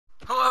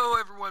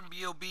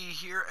everyone, BOB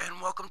here,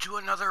 and welcome to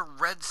another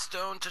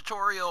redstone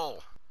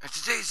tutorial. And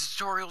today's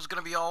tutorial is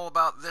going to be all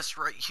about this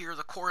right here,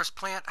 the chorus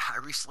plant. I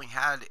recently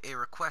had a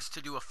request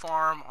to do a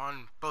farm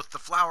on both the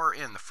flower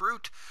and the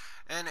fruit,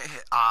 and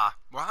I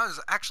was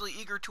actually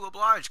eager to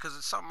oblige because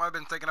it's something I've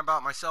been thinking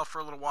about myself for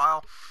a little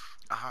while.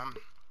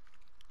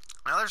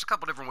 Now there's a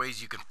couple different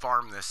ways you can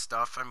farm this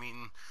stuff. I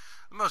mean,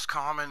 the most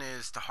common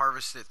is to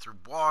harvest it through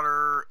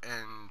water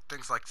and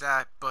things like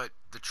that, but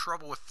the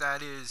trouble with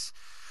that is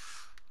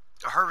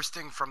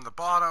harvesting from the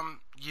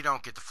bottom, you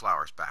don't get the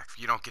flowers back. If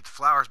you don't get the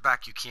flowers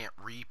back, you can't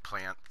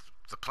replant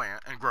the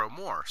plant and grow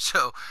more.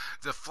 So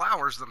the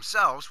flowers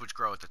themselves, which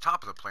grow at the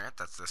top of the plant,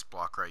 that's this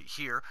block right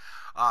here,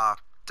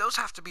 those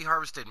have to be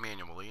harvested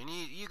manually, and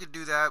you could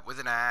do that with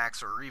an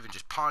axe or even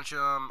just punch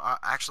them.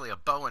 Actually, a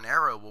bow and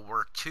arrow will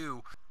work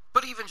too,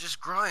 but even just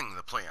growing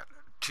the plant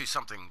to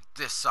something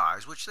this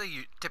size, which they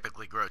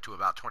typically grow to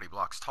about 20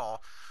 blocks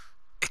tall,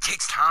 it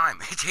takes time.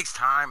 It takes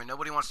time, and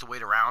nobody wants to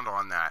wait around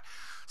on that.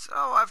 So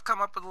I've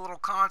come up with a little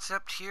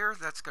concept here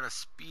that's going to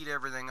speed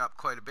everything up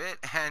quite a bit,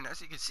 and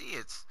as you can see,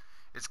 it's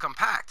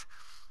compact.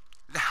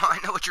 Now, I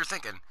know what you're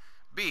thinking.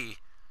 B,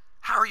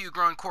 how are you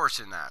growing coarse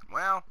in that?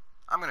 Well,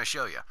 I'm going to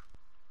show you.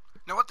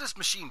 Now, what this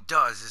machine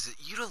does is it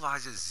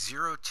utilizes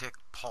zero-tick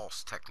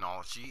pulse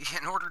technology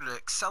in order to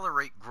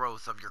accelerate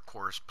growth of your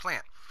coarse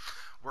plant.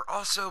 We're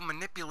also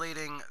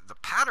manipulating the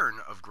pattern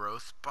of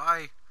growth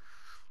by,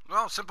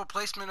 well, simple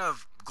placement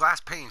of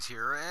glass panes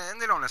here,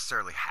 and they don't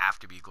necessarily have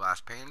to be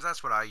glass panes.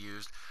 That's what I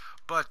used.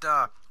 But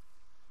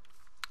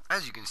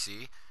as you can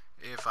see,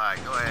 if I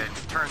go ahead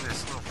and turn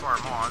this little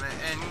farm on,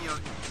 and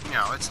you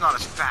know, it's not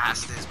as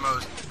fast as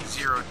most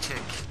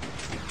zero-tick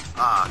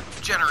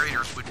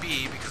generators would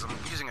be because I'm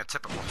using a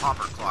typical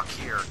hopper clock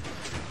here.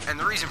 And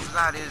the reason for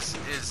that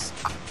is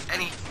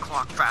any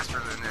clock faster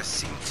than this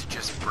seems to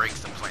just break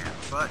the plant.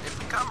 But if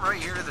we come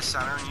right here to the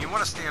center, and you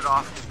want to stand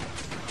off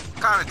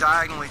kind of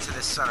diagonally to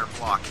this center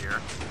block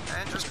here,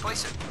 and just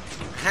place it.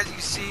 As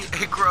you see,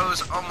 it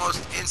grows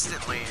almost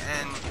instantly,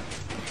 and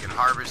you can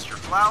harvest your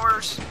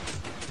flowers,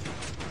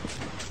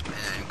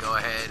 and go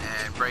ahead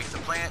and break the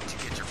plant to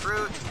get your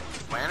fruit,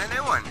 plant a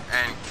new one,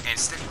 and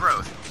instant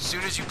growth. As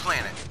soon as you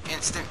plant it,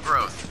 instant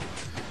growth.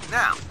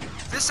 Now,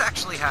 this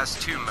actually has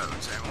two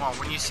modes, and well,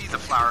 when you see the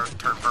flower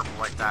turn purple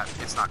like that,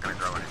 it's not going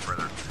to grow any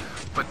further.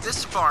 But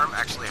this farm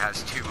actually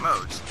has two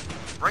modes.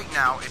 Right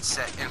now, it's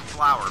set in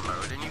flower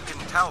mode, and you can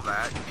tell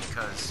that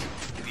because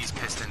these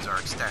pistons are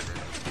extended.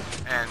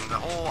 And the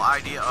whole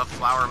idea of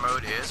flower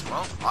mode is,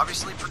 well,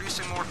 obviously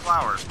producing more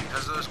flowers.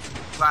 Because those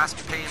glass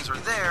panes are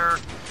there,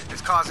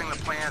 it's causing the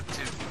plant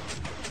to,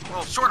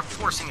 well, sort of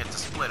forcing it to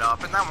split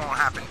up, and that won't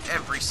happen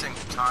every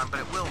single time,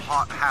 but it will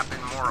happen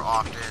more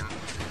often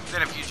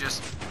than if you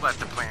just let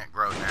the plant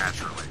grow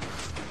naturally.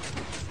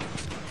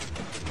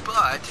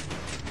 But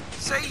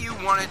say you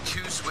wanted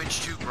to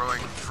switch to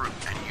growing fruit,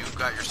 and you've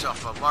got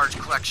yourself a large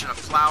collection of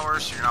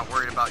flowers, so you're not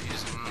worried about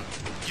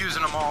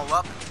using them all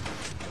up.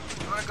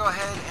 You want to go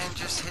ahead and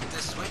just hit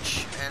this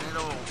switch, and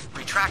it'll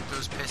retract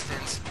those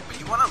pistons, but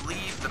you want to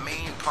leave the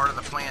main part of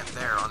the plant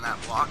there on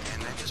that block,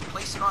 and then just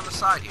place it on the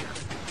side here.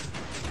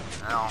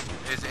 Now,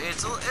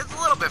 it's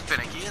a little bit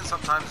finicky, and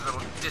sometimes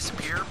it'll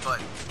disappear,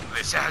 but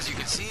as you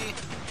can see,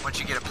 once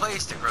you get it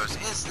placed, it grows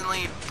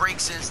instantly,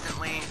 breaks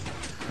instantly.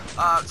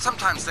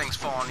 Sometimes things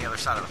fall on the other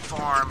side of the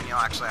farm, and you'll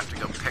actually have to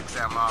go pick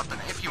them up, and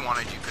if you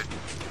wanted, you could,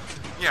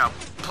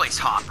 place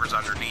hoppers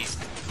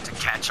underneath to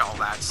catch all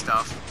that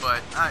stuff,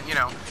 but,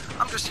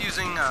 I'm just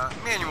using a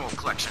manual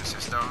collection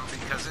system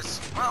because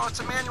it's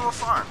a manual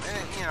farm.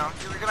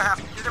 You're gonna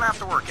have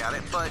to work at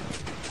it, but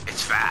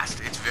it's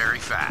fast. It's very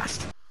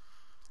fast.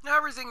 Now,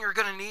 everything you're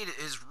going to need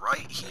is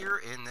right here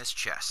in this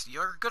chest.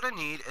 You're going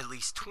to need at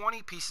least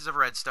 20 pieces of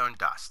redstone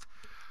dust,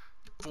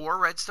 4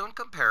 redstone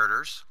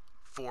comparators,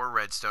 4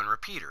 redstone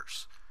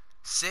repeaters,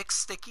 6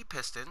 sticky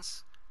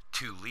pistons,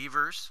 2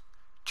 levers,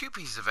 2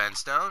 pieces of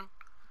endstone,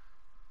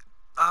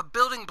 a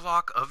building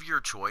block of your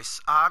choice.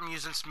 I'm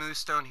using smooth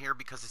stone here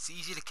because it's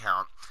easy to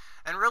count.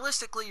 And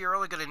realistically, you're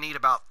only going to need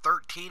about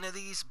 13 of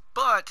these,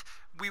 but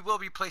we will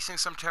be placing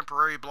some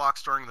temporary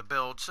blocks during the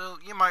build, so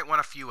you might want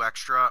a few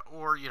extra,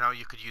 or,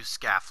 you could use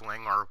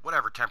scaffolding or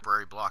whatever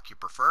temporary block you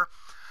prefer.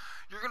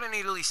 You're going to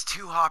need at least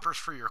 2 hoppers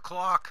for your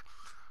clock,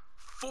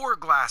 4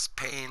 glass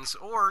panes,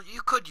 or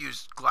you could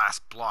use glass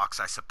blocks,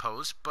 I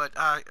suppose, but,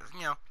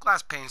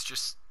 glass panes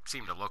just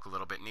seem to look a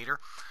little bit neater.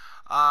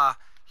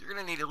 You're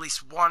going to need at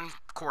least 1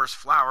 coarse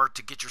flower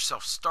to get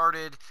yourself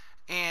started,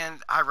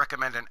 and I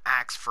recommend an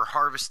axe for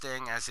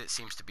harvesting as it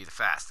seems to be the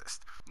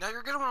fastest. Now,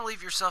 you're going to want to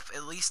leave yourself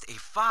at least a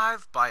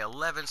 5 by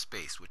 11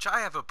 space, which I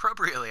have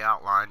appropriately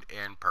outlined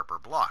in purple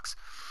blocks.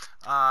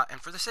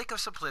 And for the sake of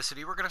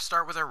simplicity, we're going to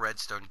start with our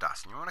redstone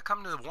dust. And you want to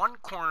come to the one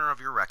corner of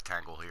your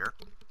rectangle here,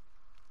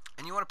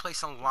 and you want to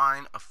place a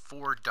line of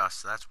 4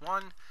 dust. So that's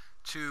 1,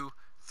 2,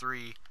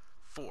 3,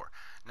 4.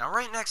 Now,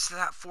 right next to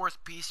that 4th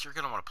piece, you're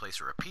going to want to place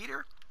a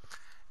repeater.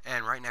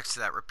 And right next to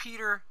that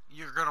repeater,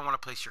 you're going to want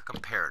to place your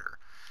comparator.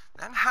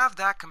 Then have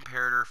that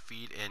comparator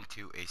feed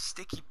into a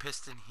sticky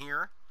piston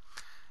here,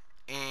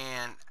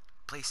 and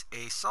place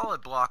a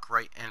solid block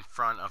right in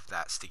front of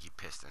that sticky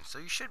piston. So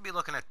you should be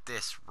looking at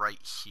this right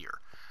here.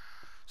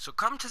 So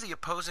come to the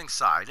opposing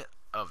side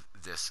of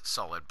this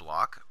solid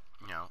block,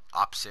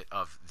 opposite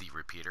of the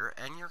repeater,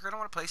 and you're going to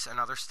want to place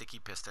another sticky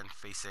piston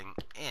facing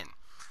in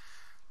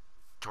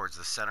towards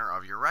the center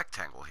of your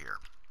rectangle here.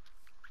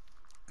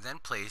 Then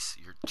place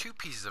your 2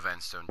 pieces of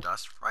endstone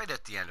dust right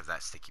at the end of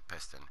that sticky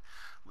piston.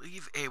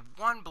 Leave a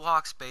 1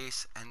 block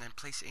space and then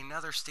place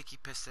another sticky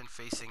piston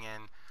facing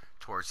in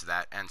towards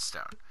that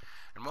endstone.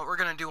 And what we're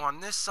going to do on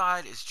this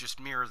side is just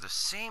mirror the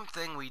same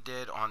thing we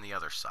did on the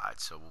other side.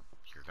 So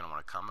you're going to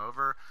want to come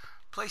over,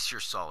 place your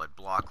solid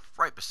block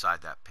right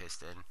beside that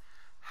piston,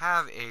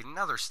 have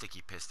another sticky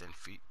piston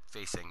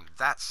facing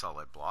that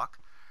solid block,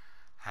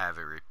 have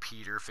a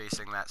repeater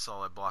facing that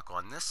solid block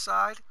on this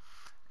side,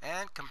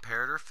 and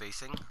comparator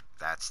facing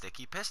that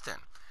sticky piston.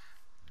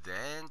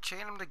 Then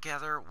chain them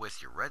together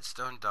with your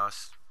redstone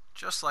dust,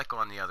 just like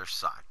on the other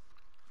side.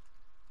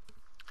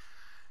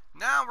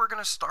 Now we're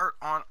going to start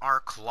on our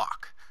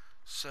clock.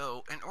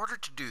 So in order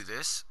to do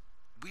this,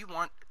 we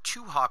want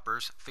 2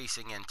 hoppers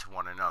facing into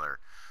one another.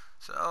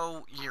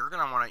 So you're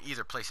going to want to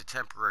either place a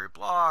temporary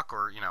block,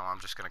 or I'm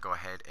just going to go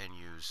ahead and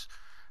use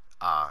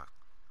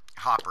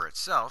hopper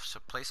itself. So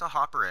place a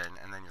hopper in,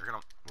 and then you're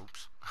going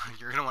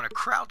to want to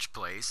crouch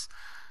place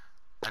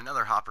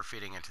another hopper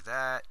feeding into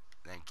that,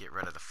 then get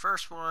rid of the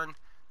first one,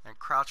 and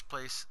crouch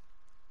place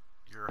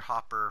your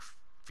hopper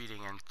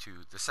feeding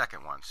into the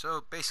second one.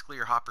 So basically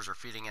your hoppers are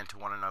feeding into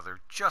one another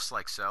just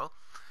like so.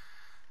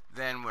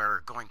 Then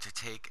we're going to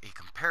take a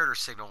comparator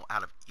signal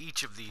out of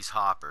each of these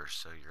hoppers.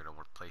 So you're going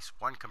to place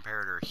one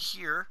comparator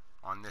here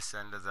on this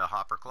end of the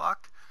hopper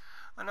clock,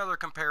 another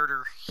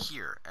comparator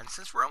here. And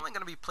since we're only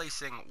going to be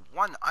placing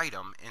one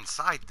item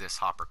inside this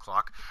hopper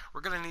clock,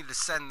 we're going to need to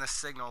send this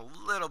signal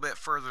a little bit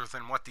further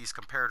than what these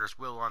comparators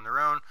will on their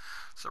own.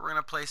 So we're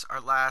going to place our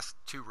last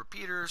 2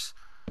 repeaters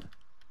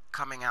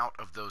coming out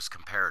of those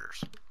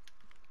comparators.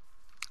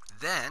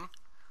 Then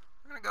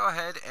we're going to go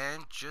ahead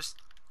and just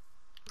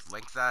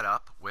link that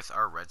up with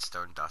our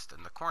redstone dust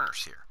in the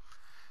corners here.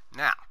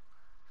 Now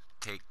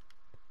take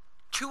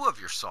 2 of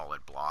your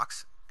solid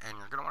blocks, and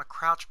you're going to want to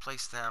crouch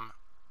place them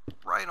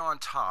right on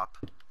top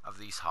of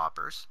these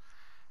hoppers,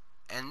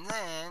 and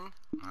then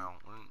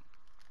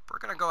we're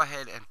going to go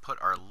ahead and put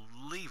our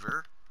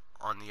lever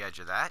on the edge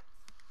of that.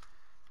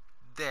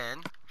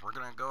 Then we're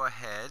going to go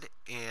ahead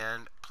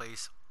and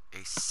place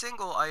a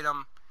single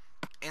item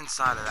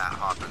inside of that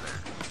hopper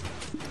there.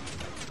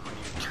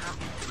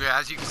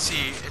 As you can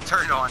see, it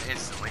turned on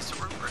instantly, so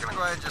we're going to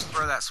go ahead and just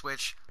throw that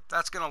switch.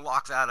 That's going to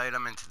lock that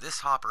item into this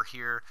hopper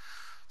here,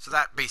 so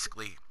that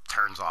basically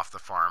turns off the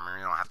farmer.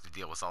 You don't have to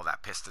deal with all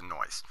that piston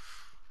noise.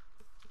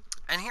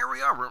 And here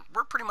we are.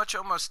 We're pretty much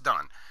almost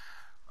done.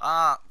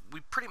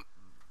 We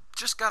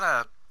just got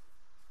to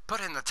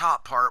put in the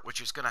top part,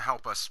 which is going to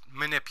help us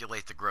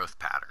manipulate the growth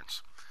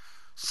patterns.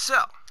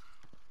 So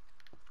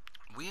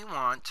we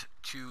want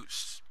to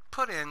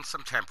put in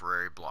some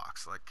temporary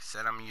blocks. Like I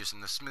said, I'm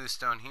using the smooth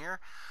stone here.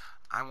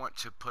 I want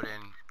to put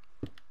in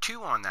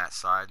 2 on that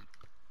side,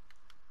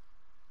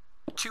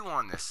 2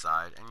 on this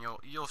side, and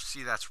you'll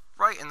see that's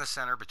right in the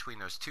center between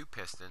those 2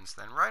 pistons.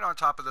 Then right on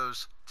top of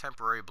those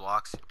temporary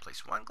blocks,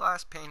 place 1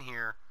 glass pane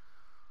here,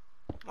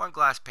 1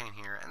 glass pane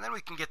here, and then we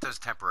can get those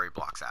temporary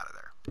blocks out of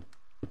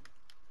there.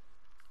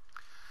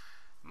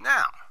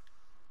 Now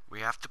we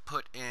have to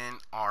put in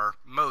our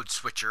mode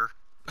switcher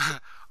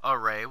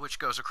array, which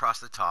goes across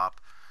the top.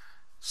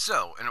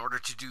 So in order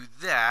to do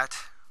that,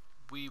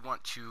 we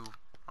want to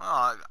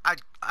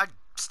I'd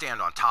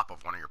stand on top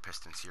of one of your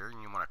pistons here,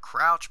 and you want to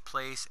crouch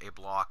place a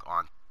block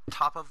on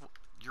top of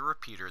your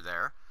repeater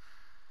there,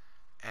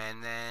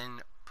 and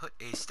then put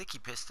a sticky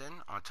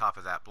piston on top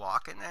of that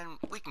block, and then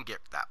we can get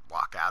that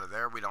block out of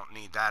there. We don't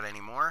need that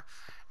anymore.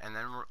 And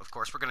then of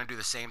course we're going to do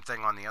the same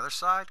thing on the other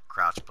side.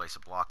 Crouch place a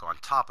block on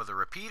top of the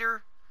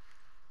repeater,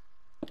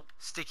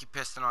 sticky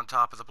piston on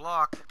top of the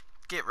block,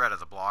 get rid of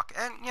the block.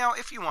 And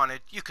if you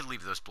wanted, you could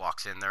leave those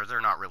blocks in there. They're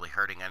not really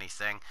hurting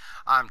anything.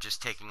 I'm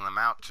just taking them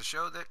out to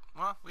show that,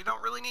 well, we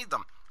don't really need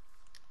them.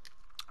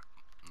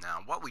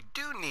 Now what we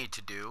do need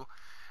to do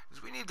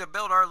is we need to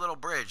build our little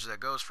bridge that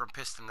goes from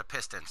piston to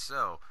piston.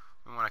 So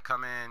we want to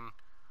come in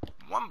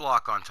 1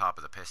 block on top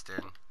of the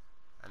piston,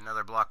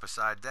 another block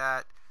beside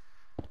that,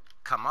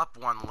 come up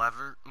 1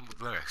 level,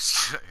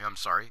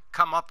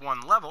 come up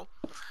 1 level,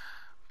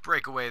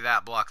 break away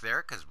that block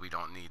there because we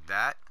don't need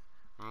that.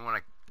 We want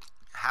to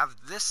have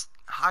this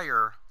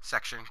higher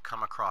section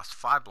come across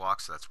 5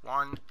 blocks. So that's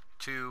 1,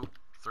 2,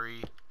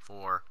 3,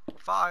 4,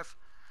 5.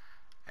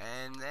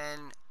 And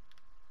then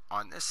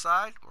on this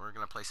side, we're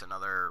going to place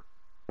another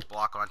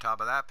block on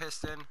top of that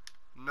piston,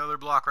 another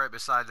block right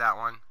beside that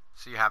one.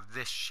 So you have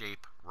this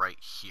shape right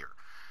here.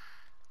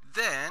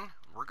 Then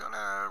we're going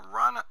to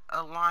run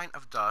a line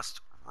of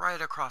dust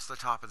right across the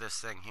top of this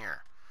thing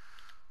here.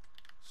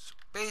 So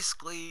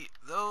basically,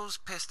 those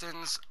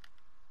pistons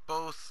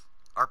both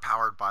are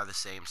powered by the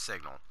same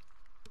signal.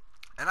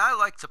 And I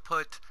like to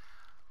put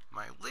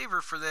my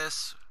lever for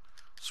this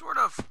sort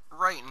of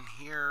right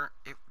in here.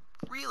 It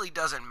really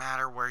doesn't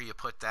matter where you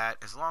put that,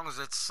 as long as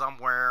it's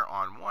somewhere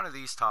on one of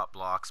these top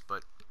blocks.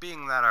 But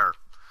being that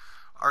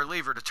our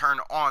lever to turn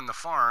on the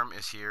farm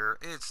is here,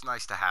 it's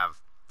nice to have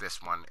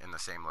this one in the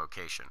same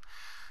location.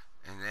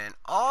 And then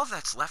all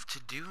that's left to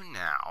do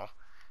now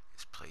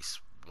is place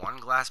one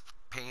glass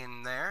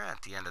pane there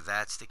at the end of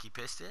that sticky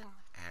piston,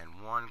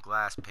 and one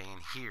glass pane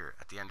here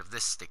at the end of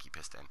this sticky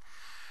piston.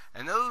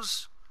 And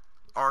those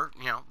are,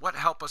 what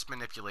help us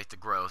manipulate the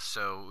growth.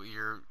 So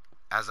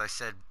as I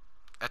said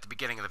at the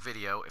beginning of the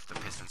video, if the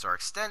pistons are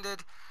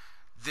extended,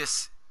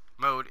 this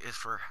mode is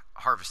for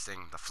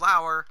harvesting the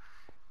flower.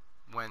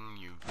 When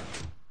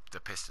the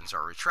pistons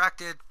are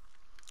retracted,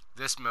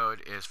 this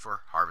mode is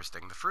for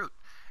harvesting the fruit.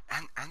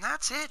 And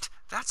that's it.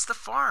 That's the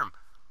farm.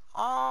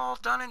 All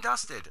done and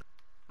dusted.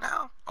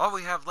 Now, all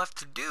we have left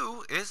to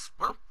do is,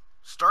 well,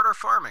 start our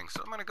farming.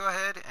 So I'm going to go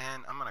ahead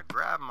and I'm going to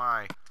grab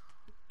my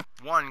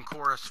one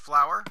chorus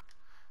flower,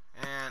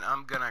 and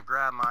I'm going to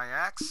grab my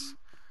axe,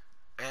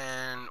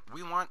 and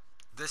we want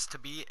this to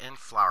be in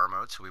flower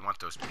mode, so we want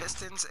those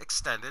pistons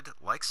extended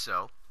like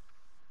so.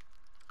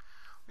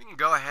 You can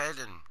go ahead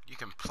and you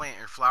can plant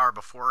your flower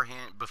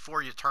beforehand,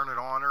 before you turn it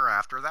on or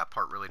after. That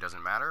part really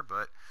doesn't matter,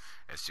 but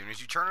as soon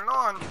as you turn it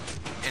on,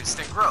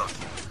 instant growth.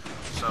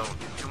 So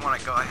you want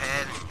to go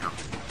ahead and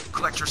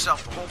collect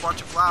yourself a whole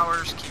bunch of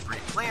flowers, keep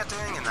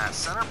replanting in that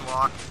center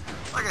block.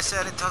 Like I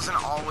said, it doesn't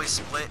always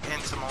split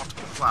into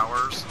multiple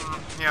flowers.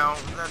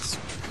 That's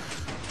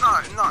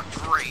not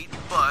great,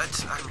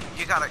 but I mean,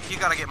 you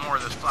gotta get more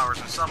of those flowers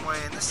in some way,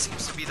 and this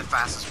seems to be the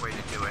fastest way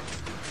to do it.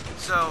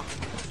 So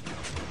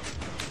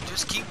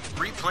just keep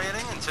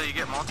replanting until you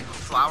get multiple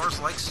flowers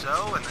like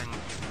so, and then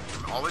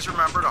always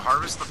remember to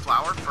harvest the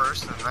flower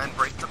first and then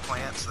break the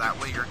plant, so that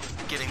way you're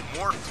getting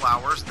more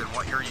flowers than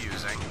what you're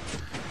using.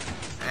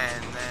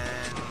 And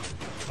then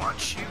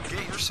once you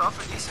get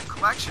yourself a decent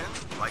collection,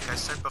 like I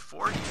said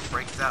before, you can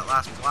break that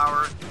last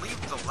flower, leave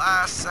the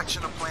last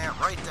section of plant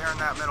right there in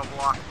that middle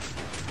block.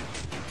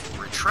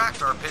 We'll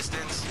retract our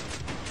pistons,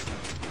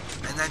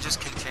 and then just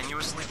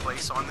continuously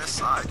place on this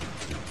side.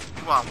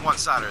 Well, one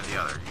side or the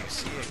other. You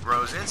see it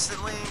grows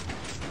instantly,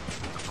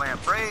 the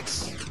plant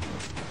breaks,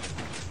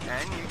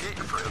 and you get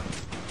your fruit.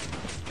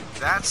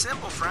 That's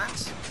simple,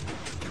 friends.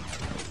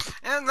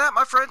 And that,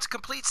 my friends,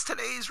 completes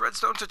today's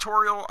redstone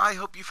tutorial. I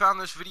hope you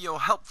found this video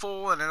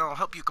helpful, and it'll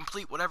help you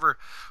complete whatever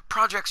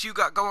projects you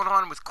got going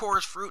on with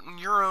chorus fruit in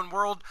your own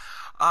world.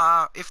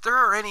 If there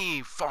are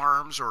any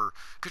farms or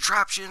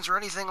contraptions or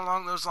anything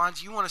along those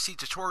lines you want to see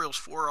tutorials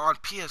for on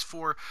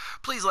PS4,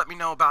 please let me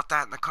know about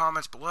that in the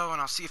comments below,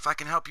 and I'll see if I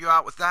can help you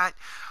out with that.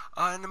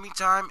 In the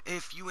meantime,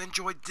 if you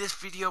enjoyed this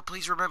video,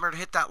 please remember to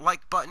hit that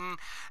like button.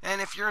 And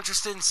if you're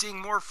interested in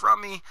seeing more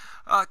from me,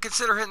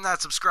 consider hitting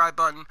that subscribe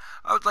button.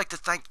 I would like to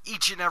thank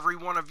each and every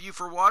one of you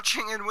for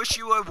watching and wish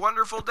you a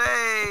wonderful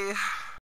day.